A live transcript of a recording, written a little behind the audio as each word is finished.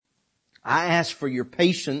I ask for your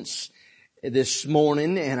patience this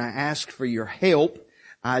morning, and I ask for your help.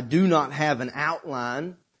 I do not have an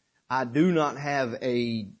outline. I do not have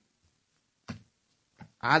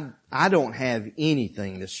I don't have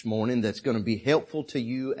anything this morning that's going to be helpful to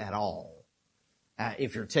you at all.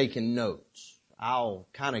 If you're taking notes, I'll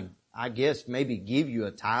I guess maybe give you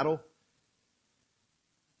a title.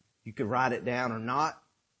 You could write it down or not.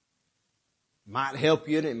 Might help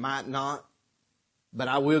you and it might not. But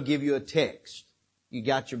I will give you a text. You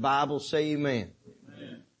got your Bible? Say amen.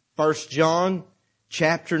 Amen. 1 John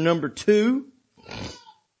chapter number 2.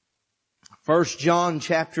 1 John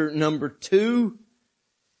chapter number 2.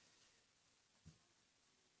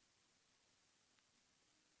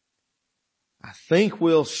 I think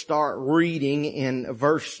we'll start reading in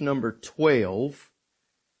verse number 12.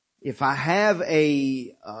 If I have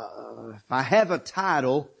a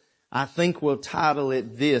title, I think we'll title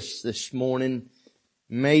it this morning,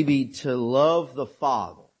 maybe To Love the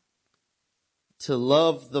Father. To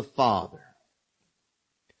love the Father.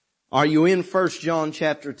 Are you in 1 John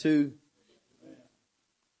chapter 2?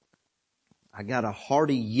 I got a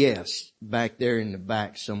hearty yes back there in the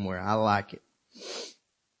back somewhere. I like it.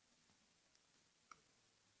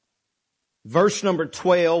 Verse number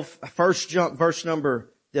 12,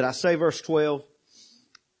 did I say verse 12?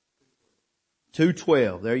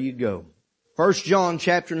 2:12, there you go. 1 John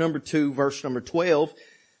chapter number 2, verse number 12.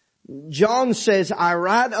 John says, I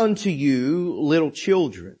write unto you, little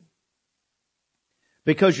children,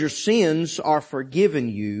 because your sins are forgiven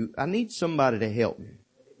you. I need somebody to help me.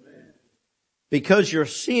 Because your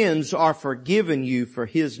sins are forgiven you for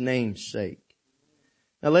His name's sake.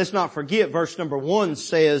 Now let's not forget, verse number 1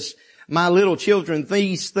 says, my little children,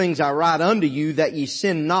 these things I write unto you that ye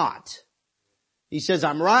sin not. He says,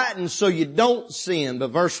 I'm writing so you don't sin.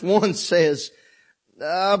 But verse 1 says,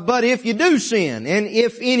 but if you do sin, and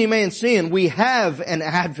if any man sin, we have an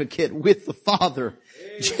advocate with the Father,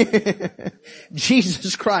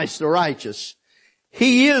 Jesus Christ the righteous.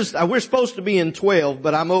 He is, we're supposed to be in 12,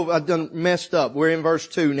 but I've done messed up. We're in verse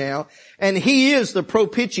 2 now. And He is the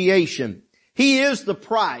propitiation. He is the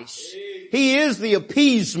price. He is the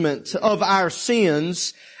appeasement of our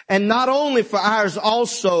sins, and not only for ours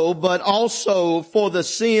also, but also for the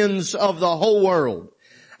sins of the whole world.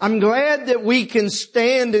 I'm glad that we can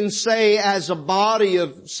stand and say, as a body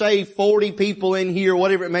of, say, 40 people in here,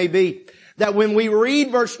 whatever it may be, that when we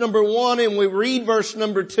read verse number 1 and we read verse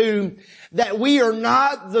number 2, that we are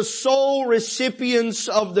not the sole recipients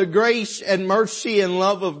of the grace and mercy and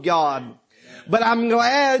love of God. But I'm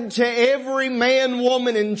glad to every man,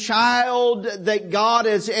 woman, and child that God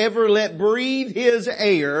has ever let breathe His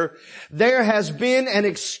air, there has been an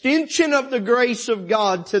extension of the grace of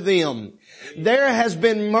God to them. There has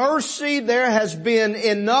been mercy. There has been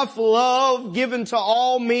enough love given to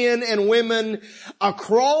all men and women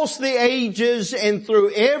across the ages and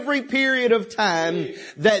through every period of time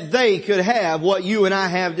that they could have what you and I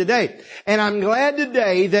have today. And I'm glad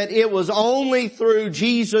today that it was only through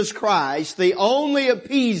Jesus Christ, the only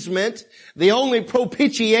appeasement, the only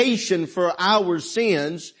propitiation for our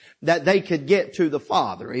sins, that they could get to the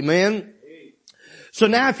Father. Amen? So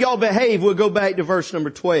now if y'all behave, we'll go back to verse number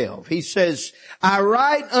 12. He says, I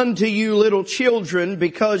write unto you, little children,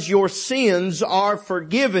 because your sins are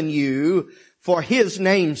forgiven you for His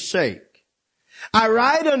name's sake. I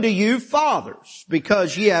write unto you, fathers,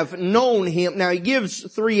 because ye have known Him. Now He gives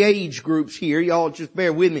 3 age groups here. Y'all just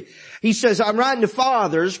bear with me. He says, I'm writing to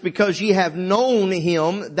fathers because ye have known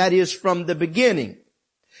Him, that is from the beginning.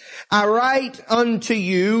 I write unto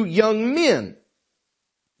you, young men,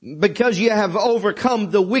 because ye have overcome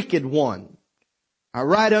the wicked one. I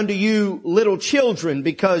write unto you, little children,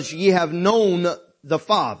 because ye have known the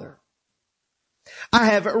Father. I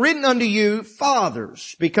have written unto you,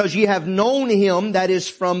 fathers, because ye have known Him that is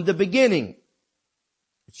from the beginning.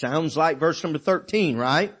 It sounds like verse number 13,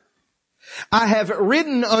 right? I have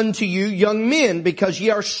written unto you, young men, because ye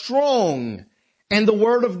are strong, and the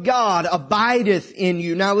word of God abideth in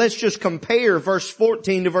you. Now let's just compare verse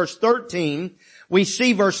 14 to verse 13. We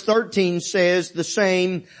see verse 13 says the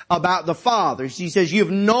same about the fathers. He says,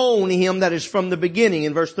 you've known Him that is from the beginning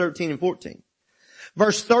in verse 13 and 14.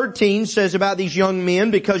 Verse 13 says about these young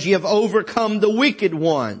men, because ye have overcome the wicked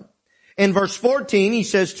one. In verse 14, he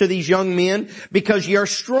says to these young men, because ye are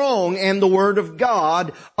strong and the word of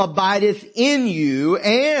God abideth in you,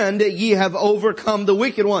 and ye have overcome the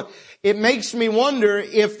wicked one. It makes me wonder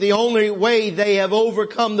if the only way they have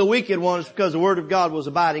overcome the wicked one is because the word of God was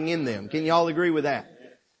abiding in them. Can you all agree with that?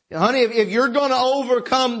 Honey, if you're going to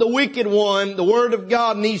overcome the wicked one, the word of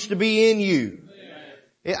God needs to be in you.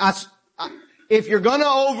 if you're gonna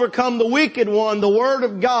overcome the wicked one, the Word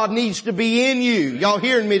of God needs to be in you. Y'all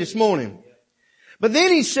hearing me this morning? But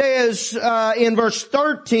then he says, in verse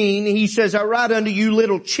 13, he says, I write unto you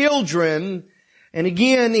little children. And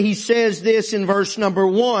again, he says this in verse number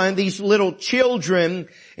 1, these little children.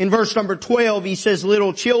 In verse number 12, he says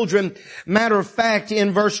little children. Matter of fact,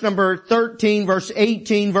 in verse number 13, verse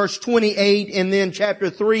 18, verse 28, and then chapter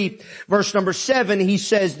 3, verse number 7, he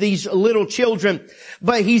says these little children.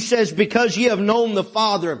 But he says, because ye have known the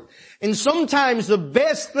Father. And sometimes the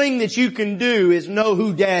best thing that you can do is know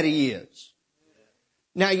who Daddy is.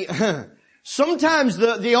 Now, sometimes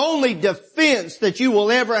the only defense that you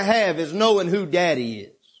will ever have is knowing who Daddy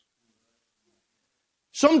is.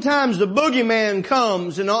 Sometimes the boogeyman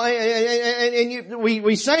comes and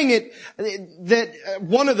we sang it, that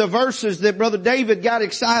one of the verses that Brother David got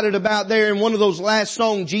excited about there in one of those last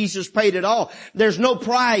songs, Jesus Paid It All. There's no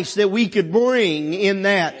price that we could bring in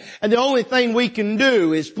that. And the only thing we can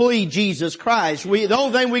do is plead Jesus Christ. The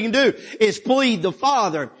only thing we can do is plead the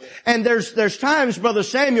Father. And there's times, Brother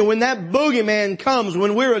Samuel, when that boogeyman comes,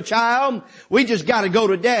 when we're a child, we just gotta go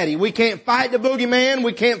to Daddy. We can't fight the boogeyman.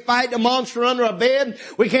 We can't fight the monster under our bed.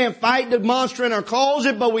 We can't fight the monster in our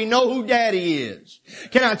closet, but we know who Daddy is.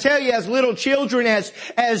 Can I tell you, as little children,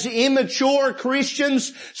 as immature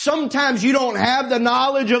Christians, sometimes you don't have the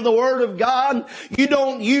knowledge of the Word of God. You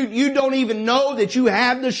don't even know that you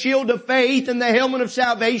have the shield of faith and the helmet of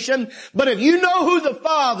salvation. But if you know who the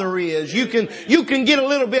Father is, you can get a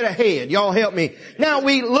little bit ahead. Y'all help me. Now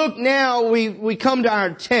we come to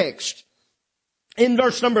our text. In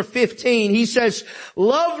verse number 15, he says,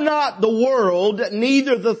 love not the world,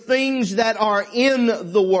 neither the things that are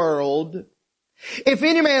in the world. If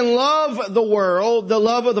any man love the world, the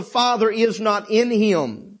love of the Father is not in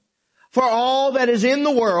him. For all that is in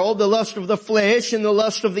the world, the lust of the flesh and the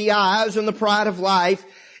lust of the eyes and the pride of life,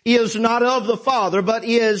 is not of the Father, but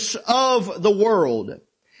is of the world.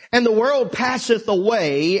 And the world passeth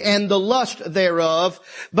away, and the lust thereof,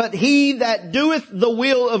 but he that doeth the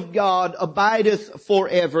will of God abideth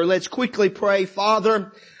forever. Let's quickly pray.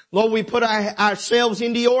 Father, Lord, we put ourselves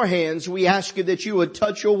into your hands. We ask you that you would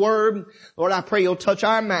touch your word. Lord, I pray you'll touch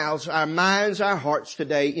our mouths, our minds, our hearts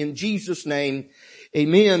today. In Jesus' name,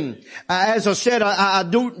 amen. As I said, I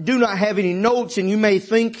do not have any notes, and you may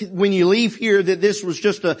think when you leave here that this was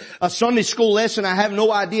just a Sunday school lesson. I have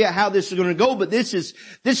no idea how this is going to go, but this is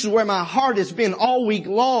where my heart has been all week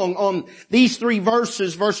long on these three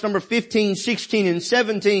verses, verse number 15, 16, and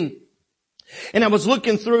 17. And I was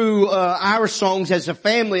looking through our songs as a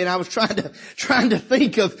family, and I was trying to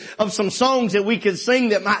think of some songs that we could sing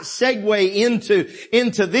that might segue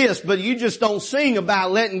into this. But you just don't sing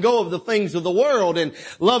about letting go of the things of the world and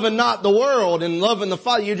loving not the world and loving the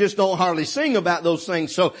Father. You just don't hardly sing about those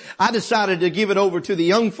things. So I decided to give it over to the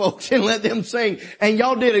young folks and let them sing. And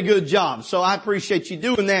y'all did a good job. So I appreciate you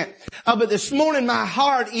doing that. But this morning my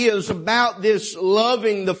heart is about this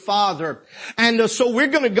loving the Father. And so we're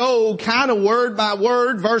going to go kind of word by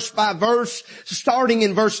word, verse by verse, starting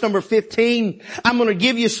in verse number 15. I'm going to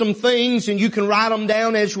give you some things and you can write them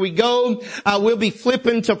down as we go. We'll be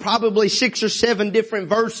flipping to probably 6 or 7 different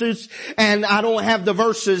verses, and I don't have the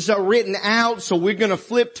verses written out, so we're going to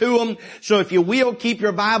flip to them. So if you will, keep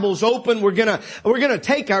your Bibles open. We're going to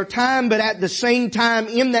take our time, but at the same time,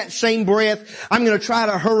 in that same breath, I'm going to try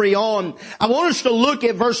to hurry on. I want us to look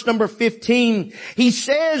at verse number 15. He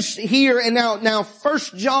says here, and now 1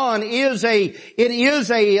 John is a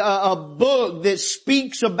book that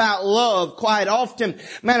speaks about love quite often.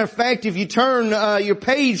 Matter of fact, if you turn your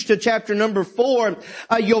page to chapter number 4,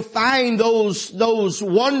 you'll find those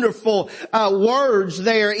wonderful words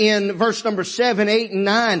there in verse number 7, 8, and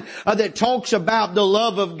 9 that talks about the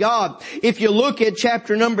love of God. If you look at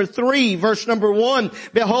chapter number 3, verse number 1,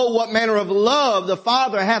 behold what manner of love the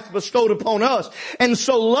Father hath bestowed upon us. And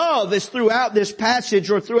so love is throughout this passage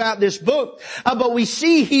or throughout this book. But we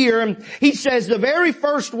see here, he says the very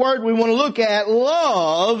first word we want to look at,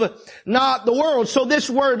 love not the world. So this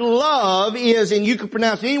word love is, and you can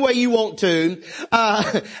pronounce it any way you want to.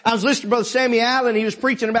 I was listening to Brother Sammy Allen. He was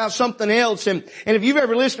preaching about something else, and if you've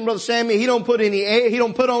ever listened to Brother Sammy, he don't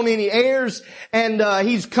put on any airs, and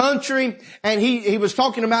he's country, and he was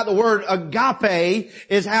talking about the word agape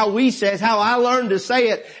is how I learned to say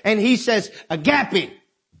it, and he says agape.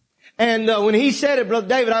 And when he said it, Brother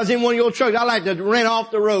David, I was in one of your trucks. I like to run off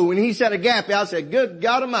the road. When he said agape, I said, good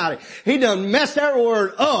God Almighty. He done messed that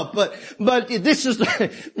word up. But this is,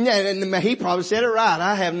 and he probably said it right.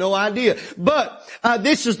 I have no idea. But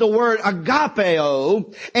this is the word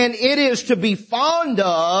agapeo, and it is to be fond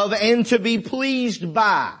of and to be pleased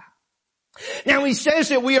by. Now he says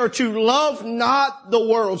that we are to love not the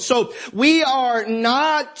world. So we are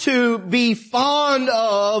not to be fond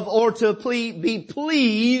of or to be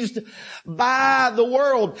pleased by the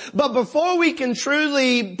world. But before we can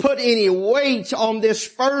truly put any weight on this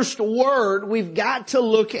first word, we've got to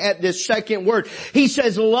look at this second word. He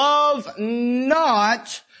says, love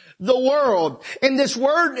not the world. And this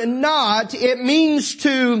word not, it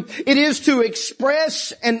is to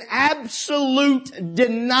express an absolute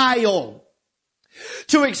denial.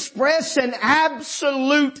 To express an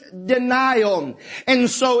absolute denial. And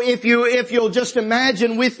so if you'll just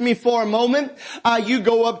imagine with me for a moment, you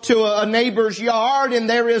go up to a neighbor's yard and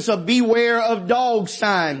there is a beware of dog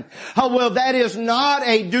sign. Well, that is not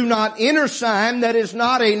a do not enter sign. That is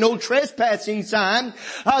not a no trespassing sign.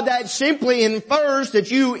 That simply infers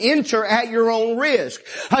that you enter at your own risk.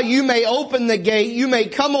 You may open the gate, you may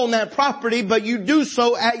come on that property, but you do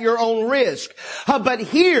so at your own risk. But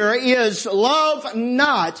here is love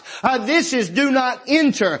not. This is do not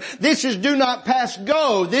enter. This is do not pass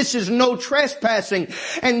go. This is no trespassing.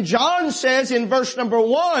 And John says in verse number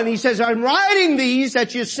 1, he says, I'm writing these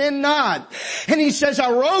that you sin not. And he says,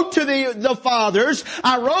 I wrote to the fathers,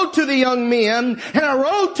 I wrote to the young men, and I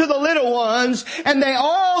wrote to the little ones, and they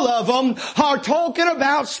all of them are talking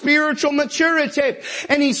about spiritual maturity.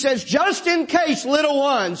 And he says, just in case, little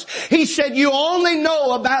ones, he said, you only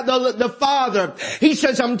know about the Father. He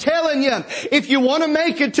says, I'm telling you, if you want to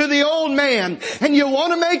make it to the old man and you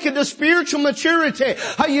want to make it to spiritual maturity,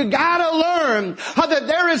 you gotta learn that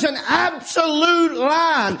there is an absolute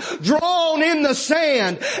line drawn in the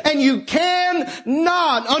sand, and you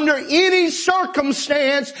cannot under any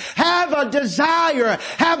circumstance have a desire,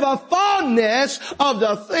 have a fondness of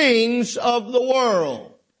the things of the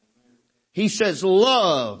world. He says,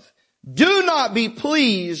 love, do not be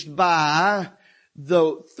pleased by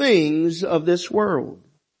the things of this world.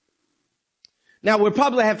 Now we'll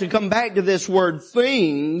probably have to come back to this word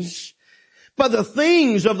things, but the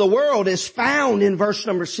things of the world is found in verse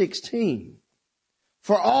number 16.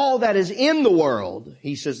 For all that is in the world,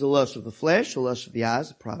 he says, the lust of the flesh, the lust of the eyes,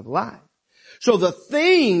 the pride of life. So the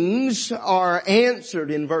things are answered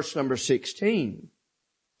in verse number 16.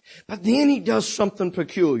 But then he does something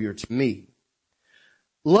peculiar to me.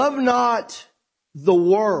 Love not the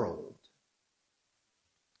world.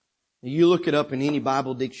 You look it up in any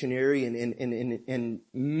Bible dictionary and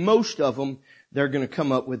most of them, they're going to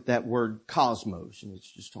come up with that word cosmos. And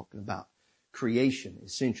it's just talking about creation,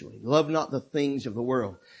 essentially. Love not the things of the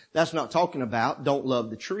world. That's not talking about don't love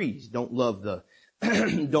the trees, don't love the,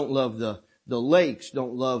 don't love the lakes,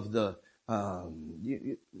 don't love the,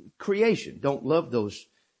 creation, don't love those.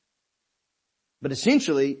 But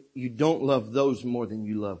essentially, you don't love those more than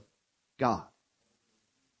you love God.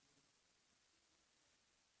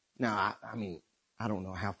 Now, I don't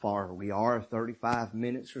know how far we are, 35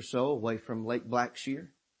 minutes or so away from Lake Blackshear.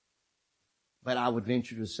 But I would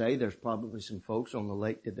venture to say there's probably some folks on the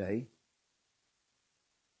lake today.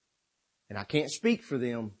 And I can't speak for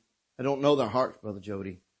them. I don't know their hearts, Brother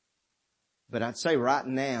Jody. But I'd say right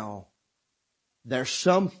now, there's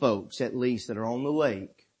some folks at least that are on the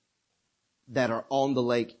lake, that are on the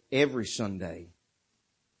lake every Sunday,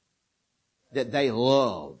 that they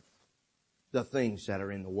love the things that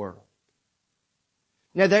are in the world.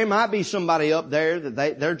 Now there might be somebody up there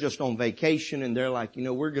that they're just on vacation and they're like,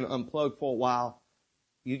 we're going to unplug for a while.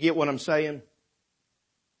 You get what I'm saying?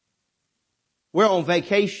 We're on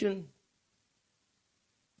vacation.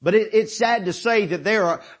 But it's sad to say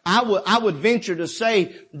that I would venture to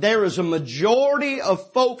say there is a majority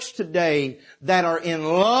of folks today that are in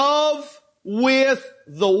love with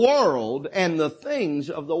the world and the things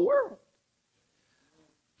of the world.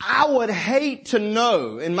 I would hate to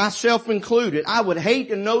know, and myself included, I would hate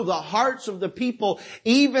to know the hearts of the people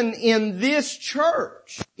even in this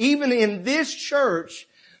church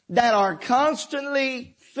that are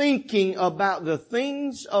constantly thinking about the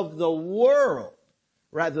things of the world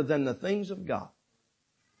rather than the things of God.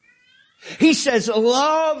 He says,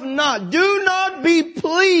 love not, do not be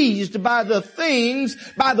pleased by the things,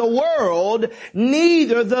 by the world,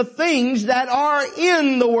 neither the things that are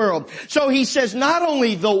in the world. So he says not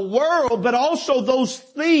only the world, but also those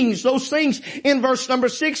things in verse number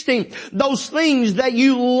 16, those things that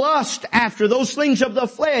you lust after, those things of the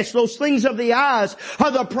flesh, those things of the eyes,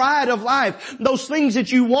 or the pride of life, those things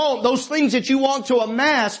that you want, to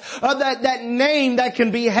amass, that name that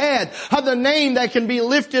can be had, the name that can be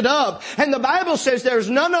lifted up. And the Bible says there's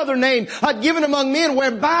none other name given among men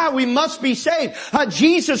whereby we must be saved.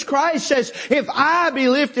 Jesus Christ says, if I be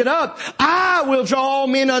lifted up, I will draw all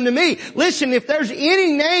men unto me. Listen, if there's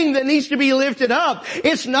any name that needs to be lifted up,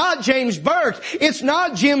 it's not James Burke, it's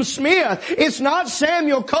not Jim Smith, it's not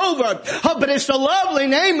Samuel Covert, but it's the lovely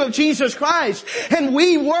name of Jesus Christ. And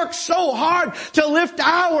we work so hard to lift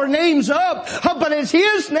our names up, but it's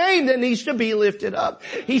His name that needs to be lifted up.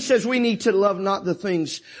 He says we need to love not the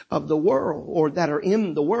things of the world or that are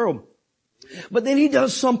in the world. But then He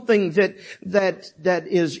does something that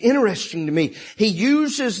is interesting to me. He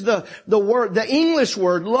uses the English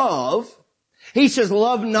word love. He says,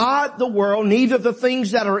 love not the world, neither the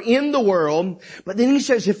things that are in the world. But then He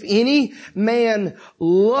says, if any man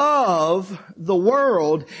love the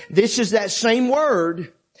world, this is that same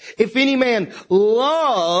word. If any man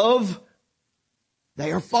love,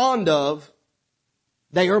 they are fond of,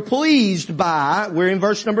 they are pleased by, we're in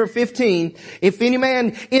verse number 15. If any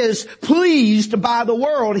man is pleased by the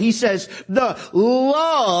world, he says, the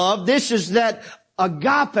love, this is that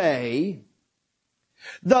agape,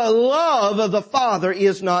 the love of the Father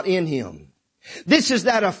is not in him. This is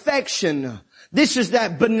that affection. This is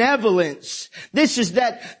that benevolence. This is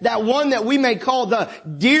that one that we may call the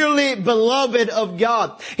dearly beloved of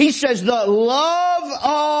God. He says the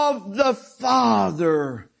love of the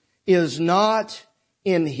Father is not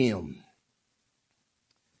in him.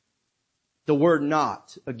 The word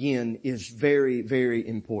not, again, is very, very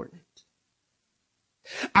important.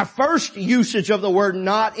 Our first usage of the word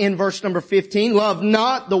not in verse number 15, love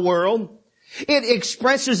not the world, it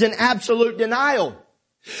expresses an absolute denial.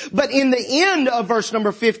 But in the end of verse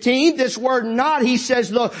number 15, this word not, he says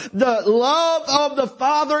the love of the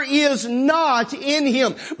Father is not in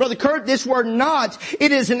him. Brother Kurt, this word not,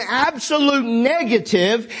 it is an absolute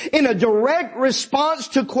negative in a direct response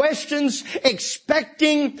to questions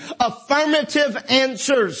expecting affirmative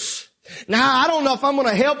answers. Now, I don't know if I'm going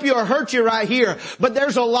to help you or hurt you right here, but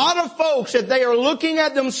there's a lot of folks that they are looking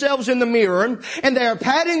at themselves in the mirror and they are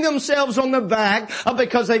patting themselves on the back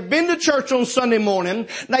because they've been to church on Sunday morning.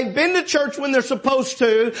 They've been to church when they're supposed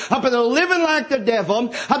to, but they're living like the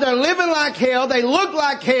devil. They're living like hell. They look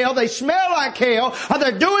like hell. They smell like hell.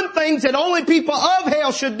 They're doing things that only people of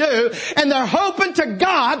hell should do. And they're hoping to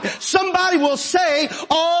God somebody will say,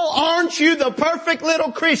 oh, aren't you the perfect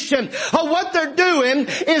little Christian? What they're doing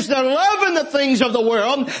is they're loving the things of the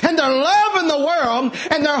world, and they're loving the world,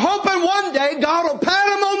 and they're hoping one day God will pat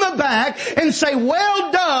them on the back and say,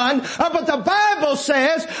 well done. But the Bible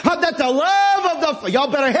says that the love of the, y'all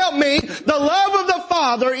better help me, the love of the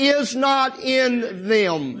Father is not in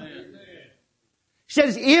them. He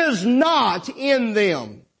says, is not in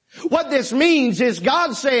them. What this means is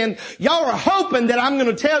God saying, y'all are hoping that I'm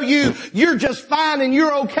going to tell you you're just fine and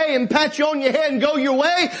you're okay and pat you on your head and go your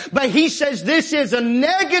way. But He says this is a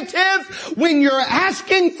negative when you're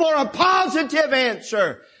asking for a positive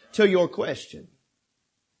answer to your question.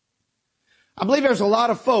 I believe there's a lot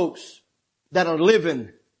of folks that are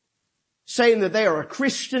living saying that they are a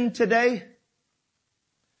Christian today.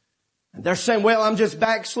 And they're saying, well, I'm just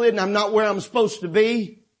backslidden. I'm not where I'm supposed to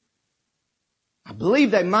be. I believe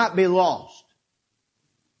they might be lost.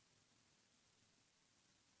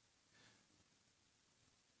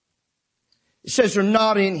 It says they're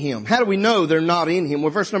not in Him. How do we know they're not in Him? Well,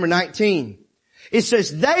 verse number 19. It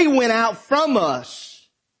says, they went out from us,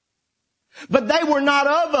 but they were not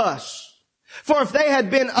of us. For if they had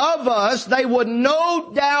been of us, they would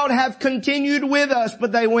no doubt have continued with us,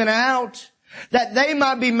 but they went out, that they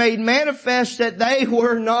might be made manifest that they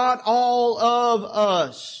were not all of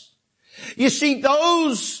us. You see,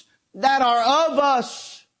 those that are of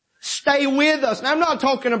us stay with us. Now, I'm not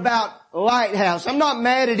talking about Lighthouse. I'm not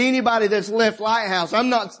mad at anybody that's left Lighthouse.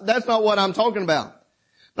 That's not what I'm talking about.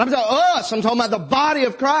 But I'm talking us. I'm talking about the body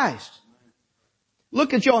of Christ.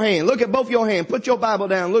 Look at your hand. Look at both your hands. Put your Bible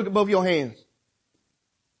down. Look at both your hands.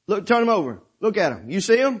 Look, turn them over. Look at them. You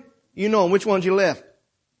see them? You know them. Which one's your left?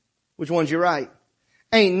 Which one's your right?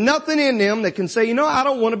 Ain't nothing in them that can say, I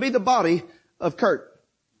don't want to be the body of Kurt.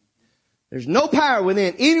 There's no power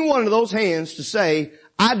within any one of those hands to say,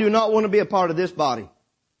 I do not want to be a part of this body.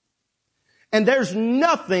 And there's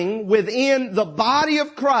nothing within the body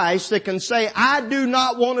of Christ that can say, I do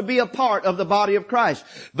not want to be a part of the body of Christ.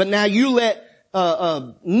 But now you let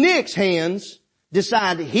Nick's hands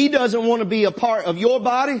decide that he doesn't want to be a part of your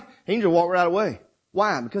body, he can just walk right away.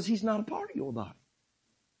 Why? Because he's not a part of your body.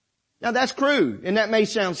 Now that's crude, and that may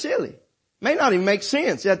sound silly. May not even make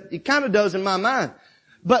sense. It kind of does in my mind.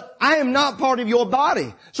 but I am not part of your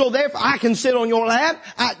body. So therefore I can sit on your lap.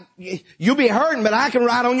 You'll be hurting, but I can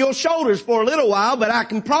ride on your shoulders for a little while, but I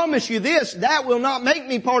can promise you this, that will not make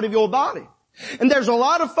me part of your body. And there's a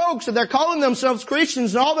lot of folks that they're calling themselves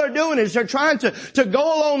Christians, and all they're doing is they're trying to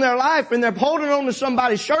go along their life, and they're holding on to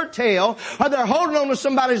somebody's shirt tail, or they're holding on to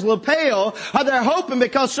somebody's lapel, or they're hoping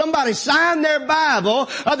because somebody signed their Bible,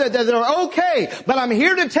 or that they're okay. But I'm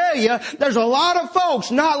here to tell you, there's a lot of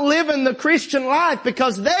folks not living the Christian life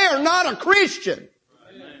because they are not a Christian.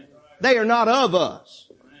 They are not of us.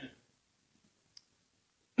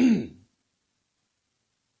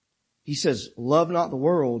 He says, love not the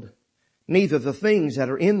world, neither the things that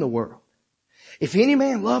are in the world. If any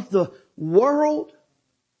man love the world,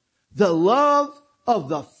 the love of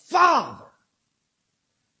the Father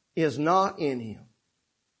is not in him.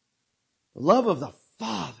 The love of the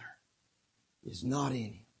Father is not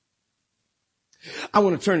in him. I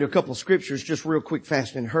want to turn to a couple of scriptures just real quick,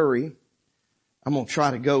 fast and hurry. I'm going to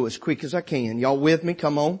try to go as quick as I can. Y'all with me?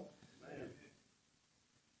 Come on.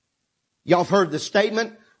 Y'all have heard the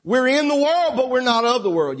statement, we're in the world, but we're not of the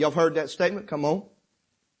world. Y'all have heard that statement? Come on.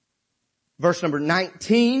 Verse number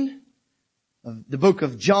 19 of the book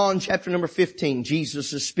of John, chapter number 15.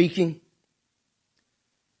 Jesus is speaking.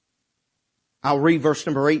 I'll read verse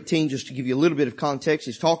number 18 just to give you a little bit of context.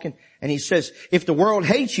 He's talking and he says, if the world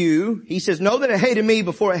hates you, he says, know that it hated me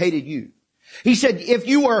before it hated you. He said, if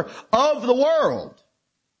you were of the world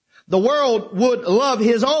would love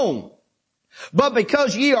his own. But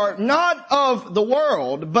because ye are not of the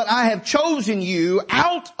world, but I have chosen you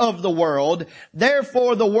out of the world,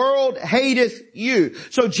 therefore the world hateth you.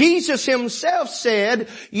 So Jesus himself said,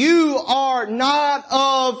 you are not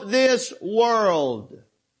of this world.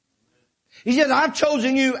 He says, I've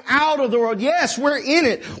chosen you out of the world. Yes, we're in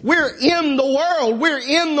it. We're in the world. We're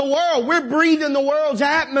in the world. We're breathing the world's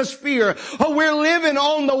atmosphere. Oh, we're living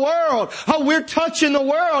on the world. Oh, we're touching the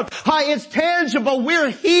world. Oh, it's tangible. We're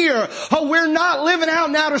here. Oh, we're not living out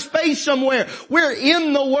in outer space somewhere. We're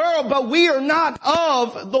in the world, but we are not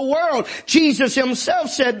of the world. Jesus himself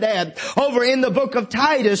said that over in the book of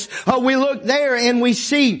Titus. We look there and we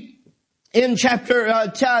see in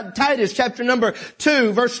Titus chapter number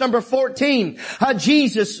 2, verse number 14,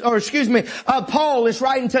 Paul is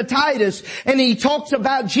writing to Titus and he talks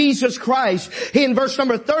about Jesus Christ. In verse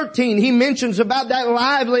number 13, he mentions about that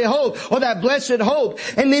lively hope or that blessed hope.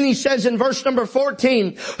 And then he says in verse number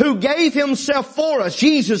 14, who gave himself for us,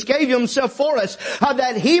 Jesus gave himself for us,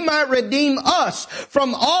 that he might redeem us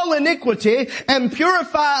from all iniquity and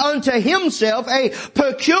purify unto himself a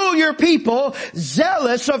peculiar people,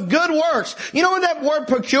 zealous of good works. You know what that word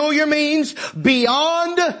peculiar means?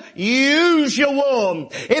 Beyond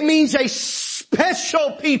usual. It means a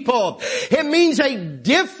special people. It means a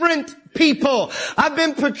different people. I've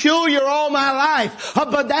been peculiar all my life,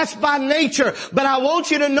 but that's by nature. But I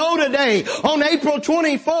want you to know today, on April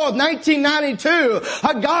 24th, 1992,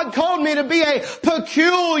 God called me to be a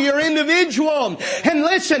peculiar individual. And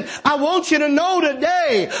listen, I want you to know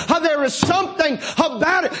today, there is something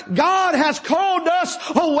about it. God has called us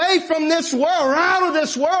away from this world, out of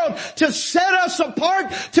this world, to set us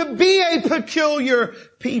apart to be a peculiar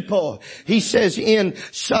people. He says in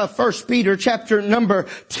 1 Peter chapter number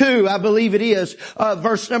 2, I believe it is,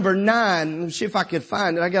 verse number 9. Let me see if I can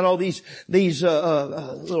find it. I got all these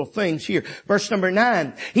little things here. Verse number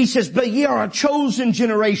 9. He says, but ye are a chosen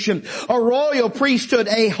generation, a royal priesthood,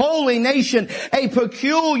 a holy nation, a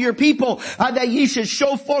peculiar people, that ye should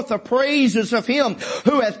show forth the praises of him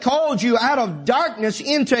who hath called you out of darkness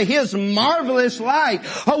into his marvelous light,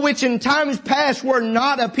 which in times past were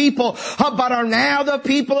not a people, but are now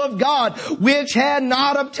the people of God, which had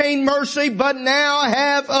not obtained mercy, but now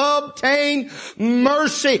have obtained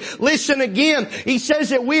mercy. Listen again. He says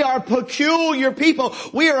that we are peculiar people.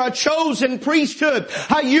 We are a chosen priesthood.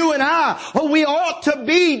 You and I, we ought to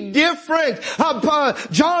be different.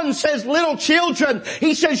 John says little children.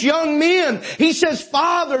 He says young men. He says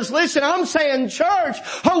fathers. Listen, I'm saying church,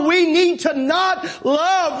 we need to not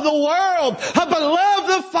love the world, but love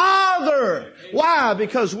the Father. Why?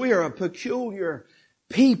 Because we are a peculiar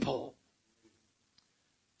people.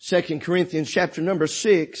 2 Corinthians chapter number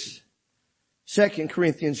 6. 2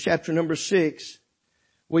 Corinthians chapter number 6.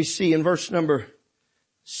 We see in verse number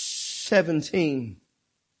 17.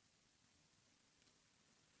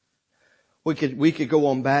 We could go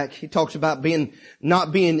on back. He talks about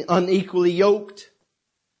not being unequally yoked.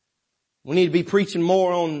 We need to be preaching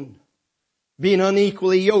more on being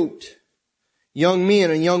unequally yoked. Young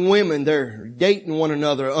men and young women, they're dating one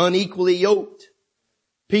another, unequally yoked.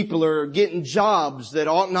 People are getting jobs that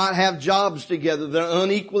ought not have jobs together. They're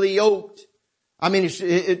unequally yoked. I mean,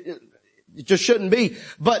 It just shouldn't be.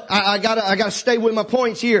 But I gotta stay with my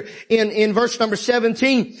points here. In verse number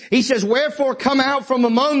 17, he says, wherefore come out from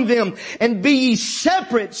among them and be ye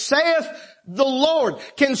separate, saith the Lord.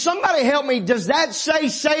 Can somebody help me? Does that say,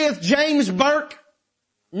 saith James Burke?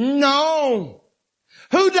 No.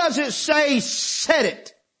 Who does it say said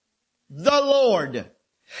it? The Lord.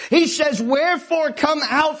 He says, wherefore come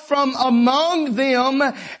out from among them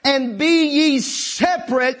and be ye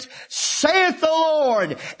separate, saith the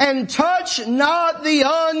Lord, and touch not the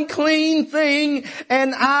unclean thing,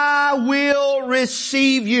 and I will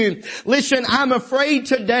receive you. Listen, I'm afraid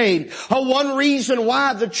today, one reason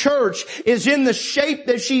why the church is in the shape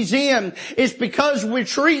that she's in is because we're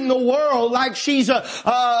treating the world like she's some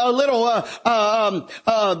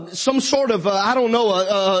sort of,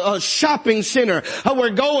 a shopping center.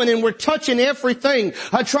 We're going and we're touching everything,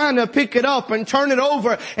 trying to pick it up and turn it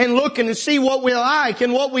over and looking to see what we like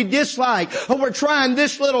and what we dislike. We're trying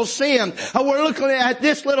this little sin. We're looking at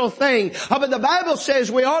this little thing. But the Bible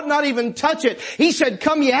says we ought not even touch it. He said,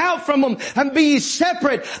 come ye out from them and be ye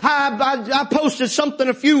separate. I posted something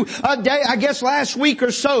a few days, I guess last week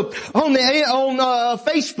or so on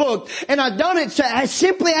Facebook, and I done it to I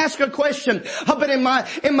simply ask a question. But in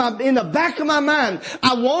the back of my mind,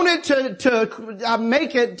 I wanted to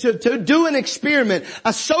make it to do an experiment,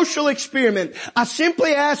 a social experiment. I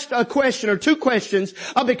simply asked a question or two questions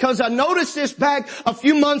because I noticed this back a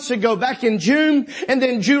few months ago, back in June and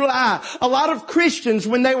then July. A lot of Christians,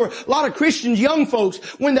 young folks,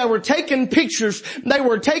 when they were taking pictures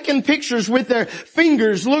with their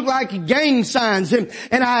fingers, looked like gang signs. And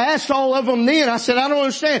I asked all of them then, I said, I don't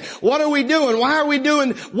understand. What are we doing? Why are we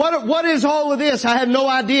doing? What is all of this? I had no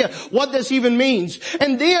idea what this even means.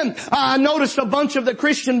 And then I noticed a bunch of the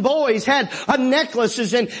Christian boys had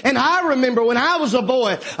necklaces, and I remember when I was a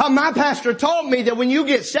boy, my pastor taught me that when you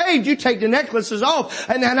get saved, you take the necklaces off,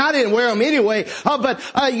 and I didn't wear them anyway, but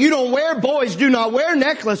boys do not wear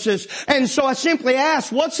necklaces. And so I simply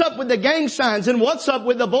asked, what's up with the gang signs and what's up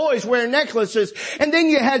with the boys wearing necklaces? And then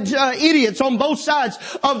you had idiots on both sides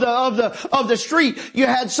of the street. You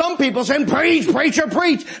had some people saying, preach, preacher,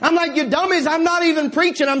 preach. I'm like, you dummies, I'm not even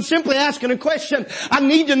preaching, I'm simply asking a question. I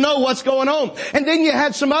need to know what's going on. And then you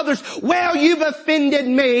had some others, well, you've offended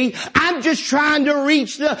me. I'm just trying to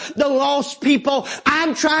reach the lost people.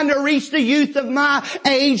 I'm trying to reach the youth of my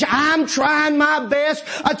age. I'm trying my best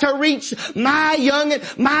to reach my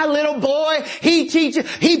little boy.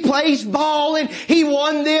 He plays ball and he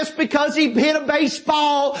won this because he hit a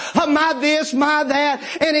baseball. My this, my that.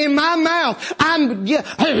 And in my mouth, I'm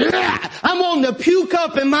wanting to puke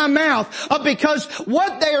up in my mouth because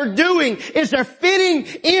what they are doing is they're fitting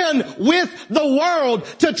in with the world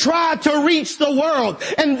to try to reach the world.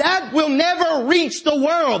 And that will never reach the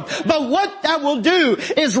world. But what that will do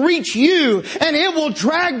is reach you, and it will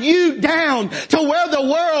drag you down to where the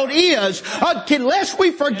world is. Lest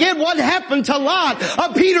we forget what happened to Lot.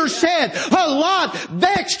 Peter said, Lot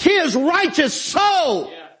vexed his righteous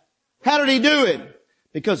soul. How did he do it?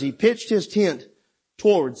 Because he pitched his tent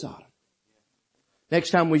towards Sodom.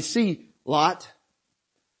 Next time we see Lot,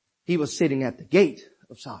 he was sitting at the gate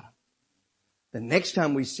of Sodom. The next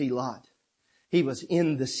time we see Lot, he was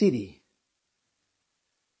in the city.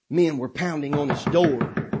 Men were pounding on his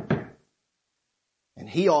door. And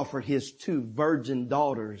he offered his 2 virgin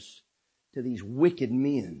daughters to these wicked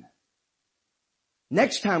men.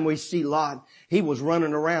 Next time we see Lot, he was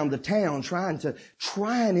running around the town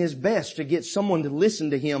trying his best to get someone to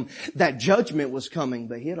listen to him. That judgment was coming,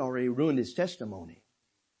 but he had already ruined his testimony.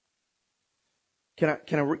 Can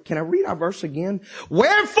I read our verse again?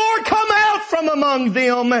 Wherefore come out from among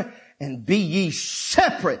them and be ye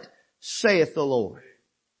separate, saith the Lord.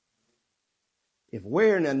 If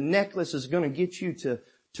wearing a necklace is going to get you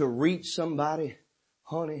to reach somebody,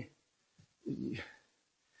 honey,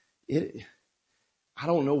 I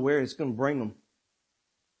don't know where it's going to bring them.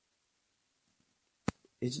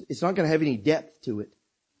 It's not going to have any depth to it.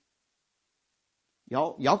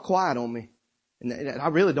 Y'all quiet on me. And I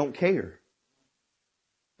really don't care.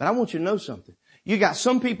 But I want you to know something. You got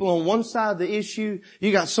some people on one side of the issue.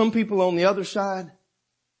 You got some people on the other side.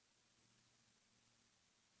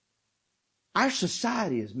 Our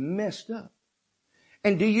society is messed up.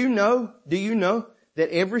 And do you know that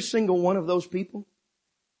every single one of those people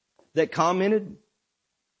that commented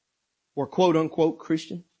were quote unquote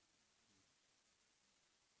Christians?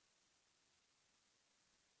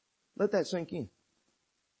 Let that sink in.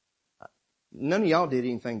 None of y'all did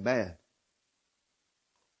anything bad.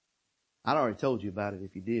 I'd already told you about it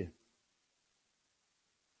if you did.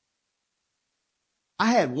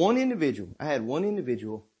 I had one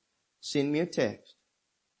individual send me a text.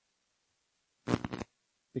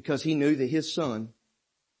 because he knew that his son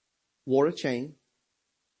wore a chain,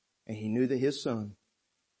 and he knew that his son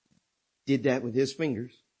did that with his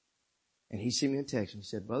fingers. And he sent me a text and he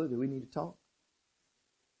said, "Brother, do we need to talk?"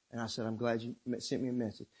 And I said, "I'm glad you sent me a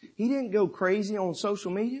message." He didn't go crazy on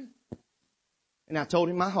social media. And I told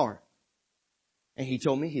him my heart. And he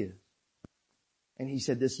told me his. And he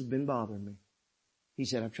said, "This has been bothering me." He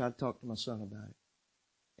said, "I've tried to talk to my son about it.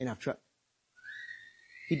 And I've tried."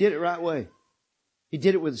 He did it right way. He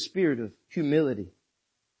did it with a spirit of humility.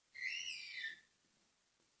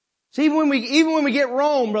 See, even when we get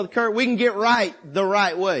wrong, Brother Kurt, we can get right the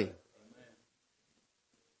right way.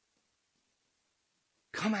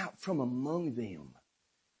 Come out from among them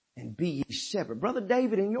and be ye separate. Brother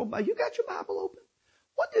David, you got your Bible open?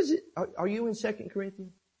 What does it, are you in 2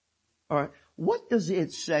 Corinthians? All right. What does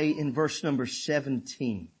it say in verse number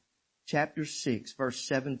 17? Chapter 6, verse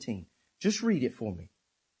 17. Just read it for me.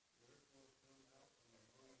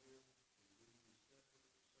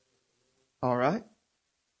 All right.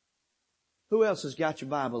 Who else has got your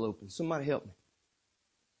Bible open? Somebody help me.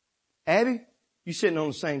 Abby, you sitting on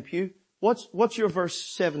the same pew. What's your verse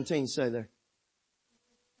 17 say there?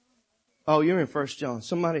 Oh, you're in 1 John.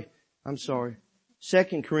 Somebody, I'm sorry.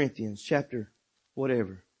 2 Corinthians chapter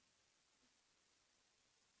whatever.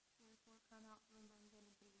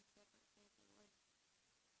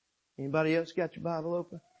 Anybody else got your Bible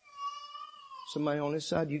open? Somebody on this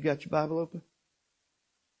side, you got your Bible open?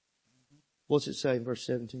 What's it say in verse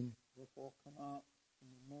 17? Therefore come out from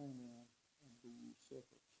among them and be ye separate,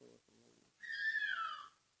 saith the Lord.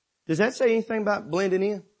 Does that say anything about blending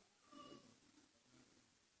in?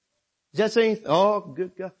 Does that say anything? Oh,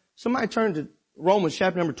 good God. Somebody turn to Romans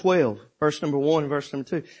chapter number 12, verse number 1 and verse number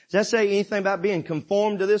 2. Does that say anything about being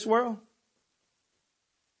conformed to this world?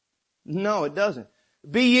 No, it doesn't.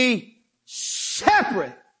 Be ye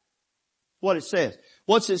separate. What it says.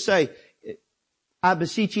 What's it say? I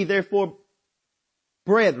beseech ye therefore,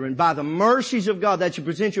 brethren, by the mercies of God, that you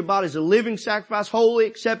present your bodies a living sacrifice, holy,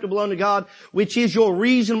 acceptable unto God, which is your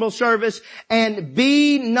reasonable service. And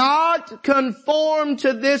be not conformed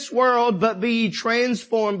to this world, but be ye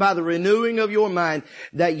transformed by the renewing of your mind,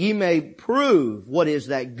 that ye may prove what is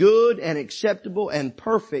that good and acceptable and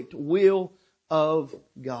perfect will of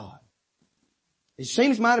God. It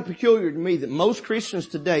seems mighty peculiar to me that most Christians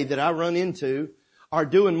today that I run into are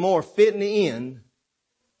doing more fitting in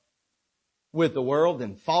with the world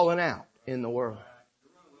than falling out in the world.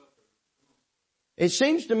 It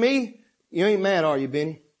seems to me, you ain't mad, are you,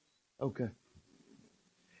 Benny? Okay.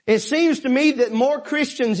 It seems to me that more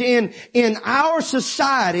Christians in our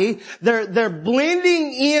society, they're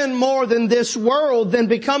blending in more than this world than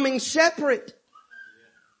becoming separate.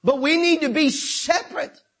 But we need to be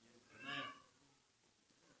separate.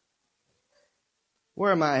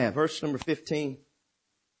 Where am I at? Verse number 15.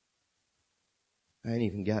 I ain't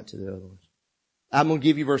even got to the other ones. I'm going to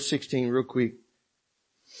give you verse 16 real quick.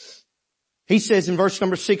 He says in verse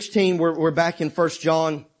number 16, we're back in 1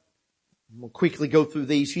 John. We'll quickly go through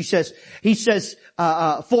these. He says,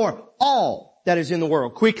 for all that is in the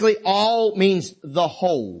world. Quickly, all means the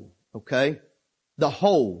whole. Okay? The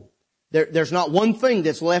whole. There's not one thing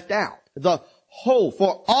that's left out. The whole.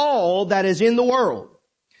 For all that is in the world.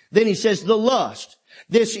 Then he says the lust.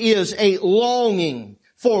 This is a longing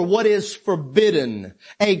for what is forbidden,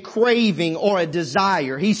 a craving or a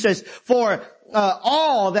desire. He says, for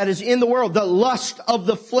all that is in the world, the lust of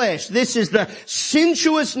the flesh. This is the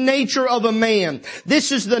sensuous nature of a man.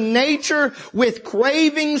 This is the nature with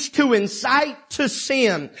cravings to incite to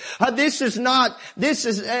sin. This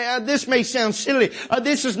may sound silly.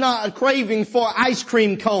 This is not a craving for ice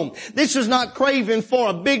cream cone. This is not craving for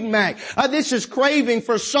a Big Mac. This is craving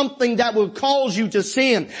for something that will cause you to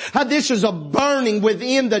sin. This is a burning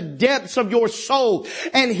within the depths of your soul.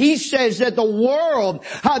 And he says that the world,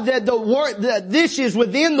 this is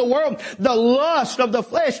within the world, the lust of the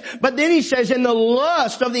flesh. But then he says in the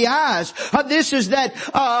lust of the eyes, this is that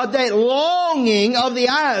longing of the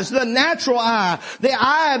eyes, the natural eye, the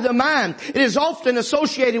eye of the mind. It is often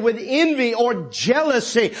associated with envy or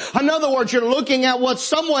jealousy. In other words, you're looking at what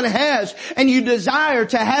someone has and you desire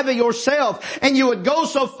to have it yourself, and you would go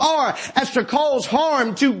so far as to cause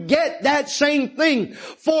harm to get that same thing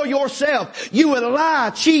for yourself. You would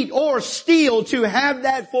lie, cheat, or steal to have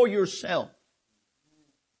that for yourself.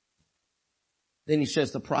 Then he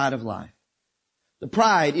says the pride of life. The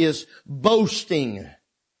pride is boasting,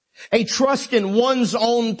 a trust in one's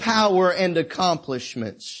own power and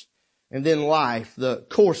accomplishments. And then life, the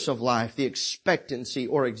course of life, the expectancy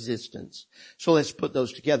or existence. So let's put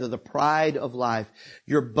those together. The pride of life.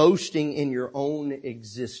 You're boasting in your own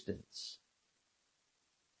existence.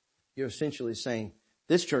 You're essentially saying,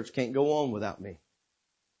 This church can't go on without me.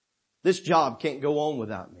 This job can't go on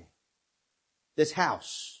without me. This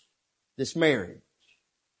house, this marriage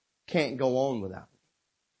can't go on without me.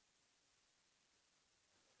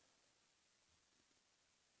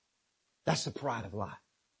 That's the pride of life.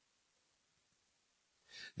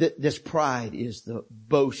 This pride is the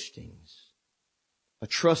boastings, a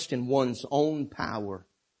trust in one's own power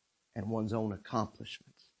and one's own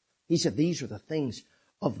accomplishments. He said these are the things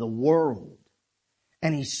of the world.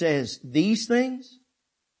 And he says these things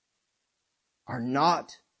are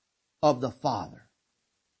not of the Father,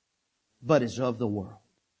 but is of the world.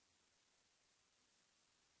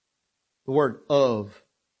 The word of,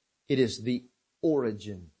 it is the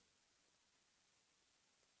origin.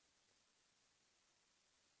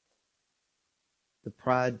 The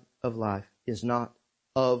pride of life is not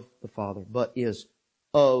of the Father, but is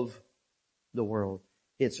of the world.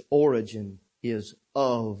 Its origin is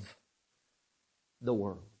of the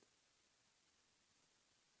world.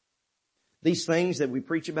 These things that we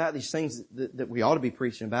preach about, these things that we ought to be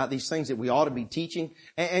preaching about, these things that we ought to be teaching.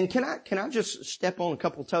 And can I just step on a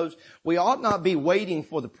couple toes? We ought not be waiting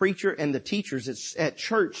for the preacher and the teachers at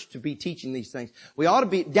church to be teaching these things. We ought to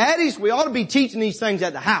be, daddies, we ought to be teaching these things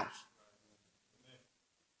at the house.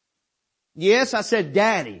 Yes, I said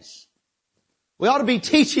daddies. We ought to be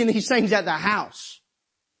teaching these things at the house.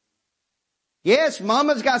 Yes,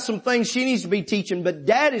 mama's got some things she needs to be teaching, but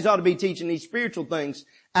daddies ought to be teaching these spiritual things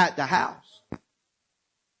at the house.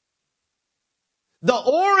 The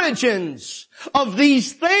origins of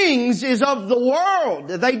these things is of the world.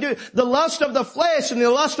 They do the lust of the flesh and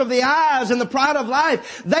the lust of the eyes and the pride of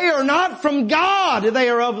life. They are not from God. They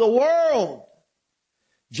are of the world.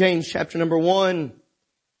 James chapter number 1.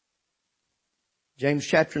 James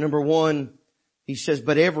chapter number 1. He says,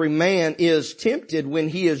 but every man is tempted when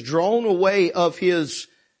he is drawn away of his,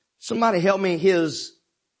 somebody help me, his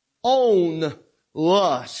own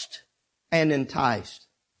lust and enticed.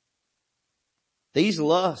 These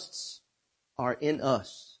lusts are in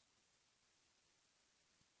us.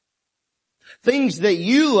 Things that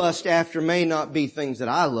you lust after may not be things that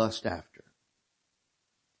I lust after.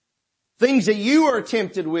 Things that you are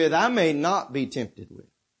tempted with, I may not be tempted with.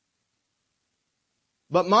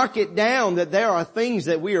 But mark it down that there are things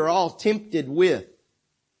that we are all tempted with.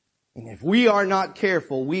 And if we are not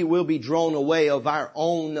careful, we will be drawn away of our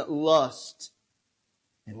own lust.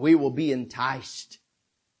 And we will be enticed.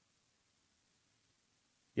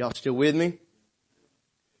 Y'all still with me?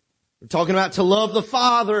 We're talking about to love the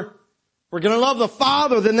Father. We're going to love the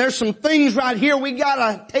Father, then there's some things right here we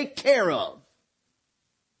gotta take care of.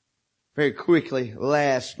 Very quickly,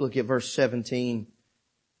 last, look at verse 17.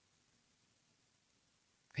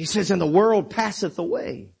 He says, and the world passeth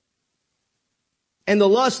away, and the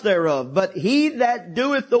lust thereof, but he that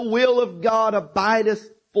doeth the will of God abideth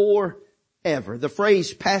forever. The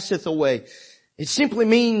phrase passeth away, it simply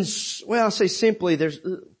means, well, I'll say simply,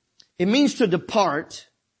 it means to depart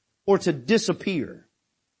or to disappear.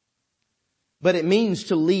 But it means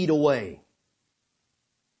to lead away.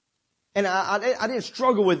 And I didn't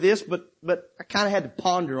struggle with this, but I kind of had to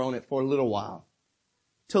ponder on it for a little while.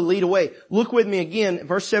 To lead away. Look with me again,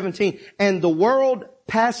 verse 17. And the world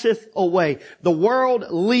passeth away. The world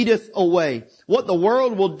leadeth away. What the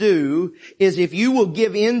world will do is if you will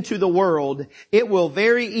give in to the world, it will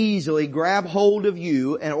very easily grab hold of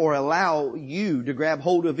you or allow you to grab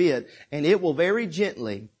hold of it. And it will very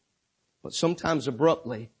gently, but sometimes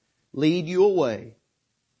abruptly, lead you away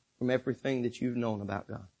from everything that you've known about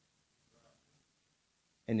God.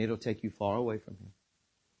 And it'll take you far away from Him.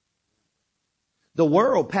 The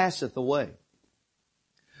world passeth away.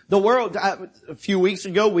 The world, a few weeks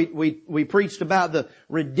ago we preached about the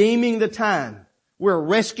redeeming the time. We're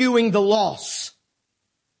rescuing the lost.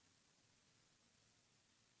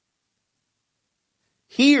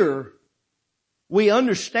 Here, we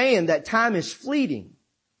understand that time is fleeting.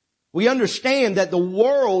 We understand that the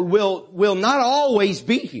world will not always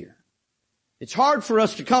be here. It's hard for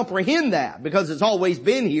us to comprehend that because it's always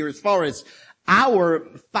been here as far as our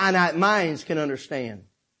finite minds can understand.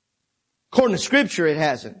 According to Scripture, it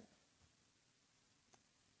hasn't.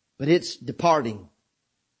 But it's departing.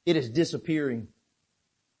 It is disappearing.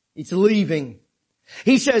 It's leaving.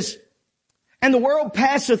 He says, and the world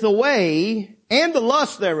passeth away, and the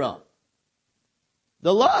lust thereof.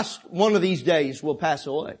 The lust, one of these days, will pass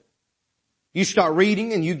away. You start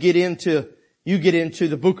reading and you get into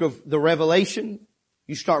the book of the Revelation.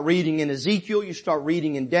 You start reading in Ezekiel, you start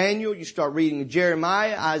reading in Daniel, you start reading in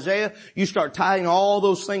Jeremiah, Isaiah, you start tying all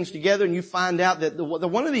those things together and you find out that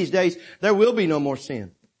one of these days there will be no more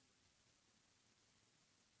sin.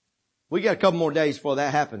 We got a couple more days before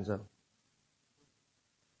that happens though.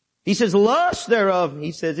 He says, lust thereof,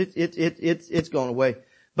 he says it's gone away.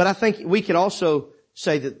 But I think we could also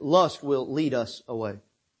say that lust will lead us away.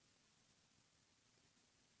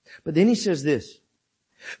 But then he says this,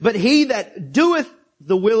 but he that doeth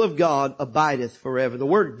the will of God abideth forever. The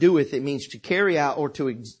word doeth, it means to carry out or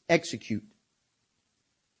to execute.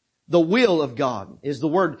 The will of God is the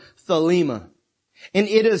word thelema. And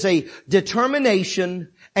it is a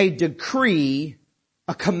determination, a decree,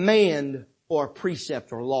 a command, or a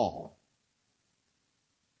precept or law.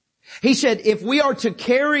 He said, if we are to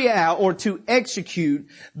carry out or to execute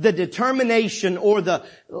the determination or the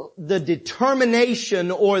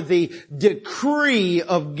determination or the decree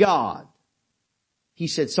of God, he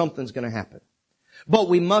said something's going to happen. But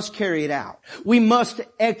we must carry it out. We must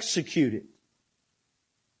execute it.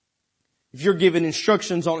 If you're given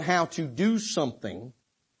instructions on how to do something,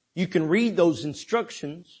 you can read those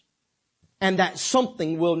instructions, and that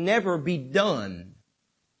something will never be done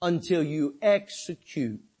until you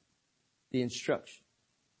execute the instruction.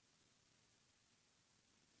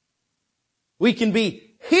 We can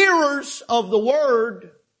be hearers of the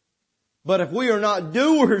word, but if we are not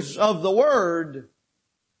doers of the word,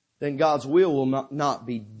 then God's will not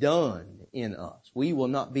be done in us. We will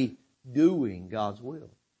not be doing God's will.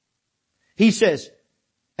 He says,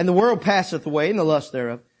 and the world passeth away and the lust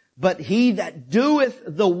thereof, but he that doeth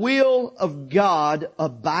the will of God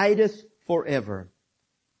abideth forever.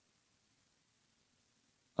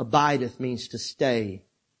 Abideth means to stay,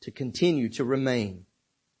 to continue, to remain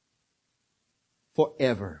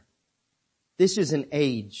forever. This is an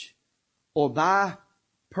age, or by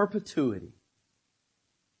perpetuity.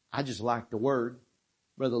 I just like the word.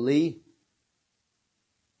 Brother Lee,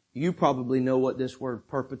 you probably know what this word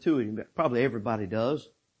perpetuity, probably everybody does.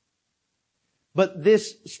 But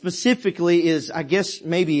this specifically is, I guess,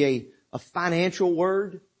 maybe a financial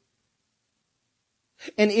word.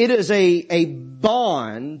 And it is a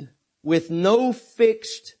bond with no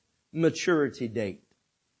fixed maturity date.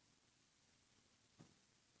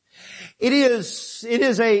 In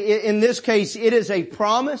this case, it is a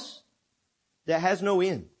promise that has no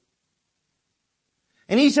end.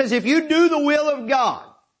 And he says, if you do the will of God,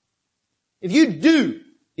 if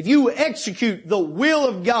you execute the will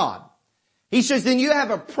of God, he says, then you have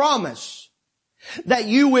a promise that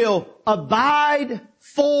you will abide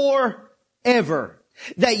forever.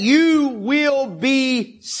 That you will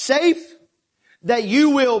be safe, that you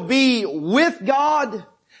will be with God,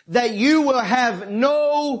 that you will have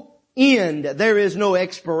no end. There is no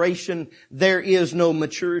expiration. There is no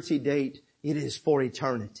maturity date. It is for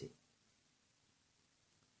eternity.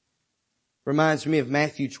 Reminds me of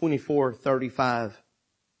Matthew 24:35.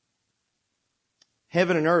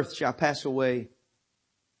 Heaven and earth shall pass away,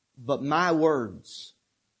 but my words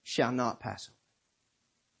shall not pass away.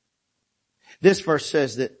 This verse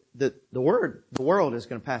says that the world is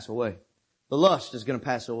going to pass away. The lust is going to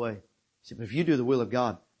pass away. He said, but if you do the will of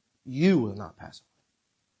God, you will not pass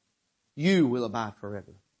away. You will abide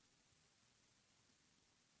forever.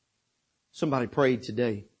 Somebody prayed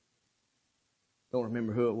today. Don't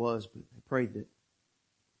remember who it was, but they prayed that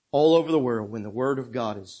all over the world, when the Word of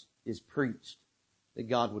God is preached, that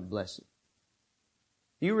God would bless it.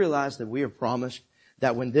 Do you realize that we are promised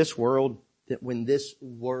that when this word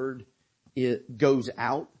it goes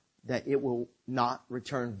out, that it will not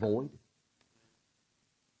return void?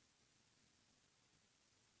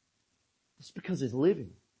 It's because it's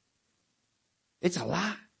living. It's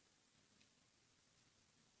alive.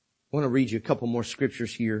 I want to read you a couple more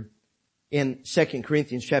scriptures here. In 2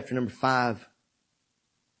 Corinthians chapter number 5.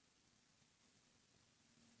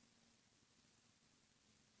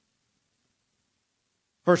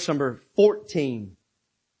 Verse number 14.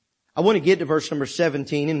 I want to get to verse number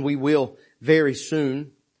 17, and we will very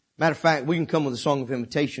soon. Matter of fact, we can come with a song of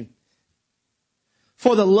invitation.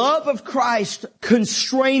 For the love of Christ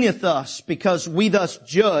constraineth us, because we thus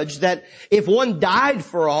judge that if one died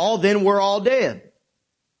for all, then we're all dead.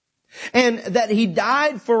 And that he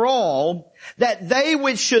died for all, that they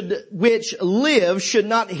which live should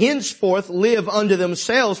not henceforth live unto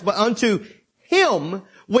themselves, but unto him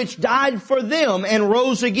which died for them and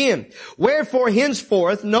rose again. Wherefore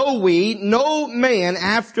henceforth know we no man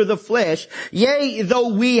after the flesh. Yea,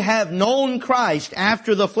 though we have known Christ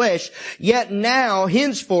after the flesh, yet now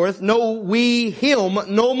henceforth know we him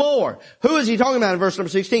no more. Who is he talking about in verse number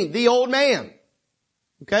 16? The old man.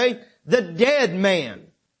 Okay? The dead man.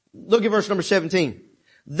 Look at verse number 17.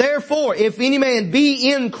 Therefore, if any man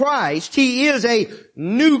be in Christ, he is a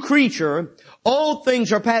new creature. Old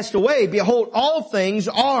things are passed away. Behold, all things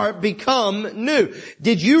are become new.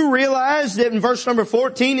 Did you realize that in verse number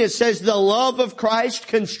 14 it says the love of Christ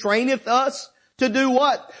constraineth us To do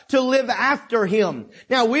what? To live after Him.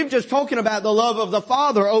 Now we've just talking about the love of the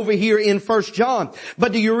Father over here in 1 John.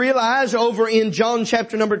 But do you realize over in John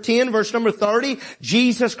chapter number 10 verse number 30,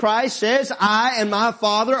 Jesus Christ says, I and my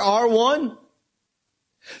Father are one?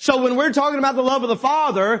 So when we're talking about the love of the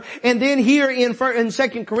Father, and then here in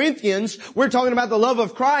 2 Corinthians, we're talking about the love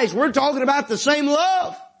of Christ, we're talking about the same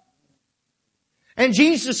love. And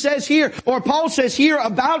Jesus says here, or Paul says here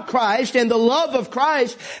about Christ and the love of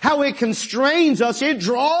Christ, how it constrains us, it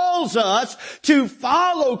draws us to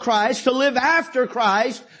follow Christ, to live after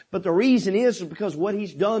Christ. But the reason is because what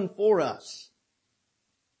He's done for us.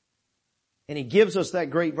 And He gives us that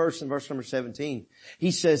great verse in verse number 17.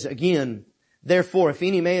 He says again, therefore, if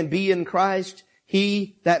any man be in Christ,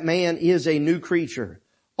 that man is a new creature.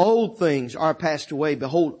 Old things are passed away.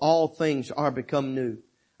 Behold, all things are become new.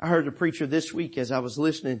 I heard a preacher this week as I was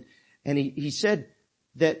listening, and he said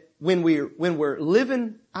that when we're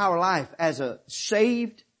living our life as a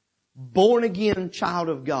saved, born again child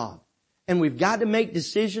of God, and we've got to make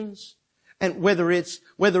decisions, and whether it's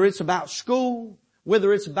about school,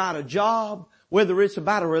 whether it's about a job, whether it's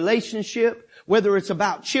about a relationship, whether it's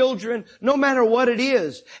about children, no matter what it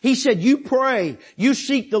is. He said, you pray, you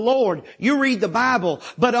seek the Lord, you read the Bible,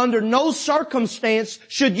 but under no circumstance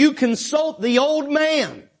should you consult the old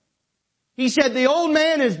man. He said the old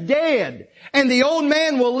man is dead, and the old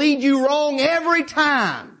man will lead you wrong every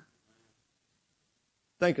time.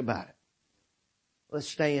 Think about it. Let's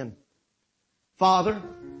stand. Father,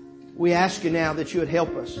 we ask you now that you would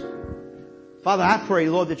help us. Father, I pray,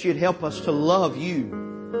 Lord, that you'd help us to love you.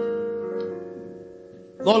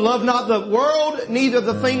 Lord, love not the world, neither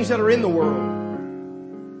the things that are in the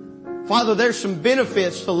world. Father, there's some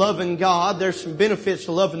benefits to loving God. There's some benefits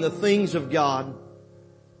to loving the things of God.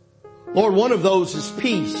 Lord, one of those is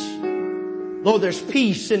peace. Lord, there's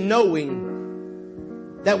peace in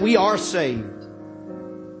knowing that we are saved.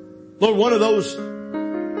 Lord, one of those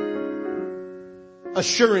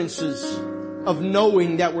assurances of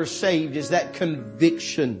knowing that we're saved is that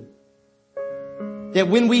conviction. That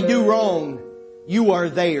when we do wrong, you are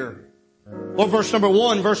there. Lord, verse number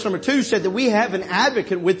 1, verse number 2 said that we have an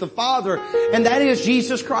advocate with the Father, and that is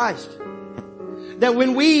Jesus Christ. That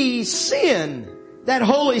when we sin, that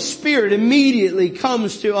Holy Spirit immediately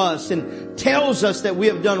comes to us and tells us that we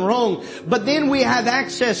have done wrong. But then we have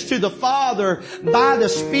access to the Father by the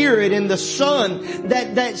Spirit and the Son.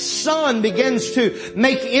 That Son begins to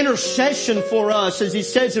make intercession for us, as He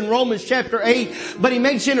says in Romans chapter 8. But He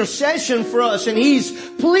makes intercession for us, and He's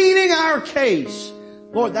pleading our case.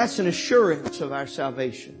 Lord, that's an assurance of our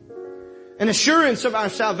salvation. An assurance of our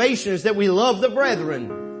salvation is that we love the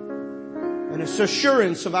brethren. And its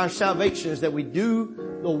assurance of our salvation is that we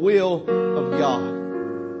do the will of God.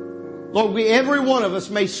 Lord, every one of us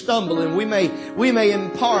may stumble, and we may in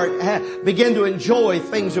part begin to enjoy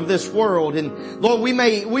things of this world. And Lord, we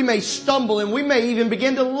may stumble, and we may even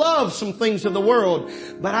begin to love some things of the world.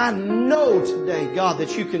 But I know today, God,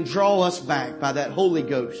 that you can draw us back by that Holy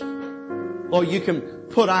Ghost. Lord, you can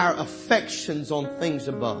put our affections on things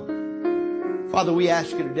above. Father, we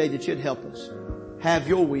ask you today that you'd help us. Have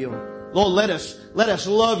your will. Lord, let us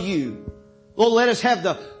love you. Lord, let us have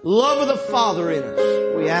the love of the Father in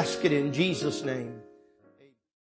us. We ask it in Jesus' name.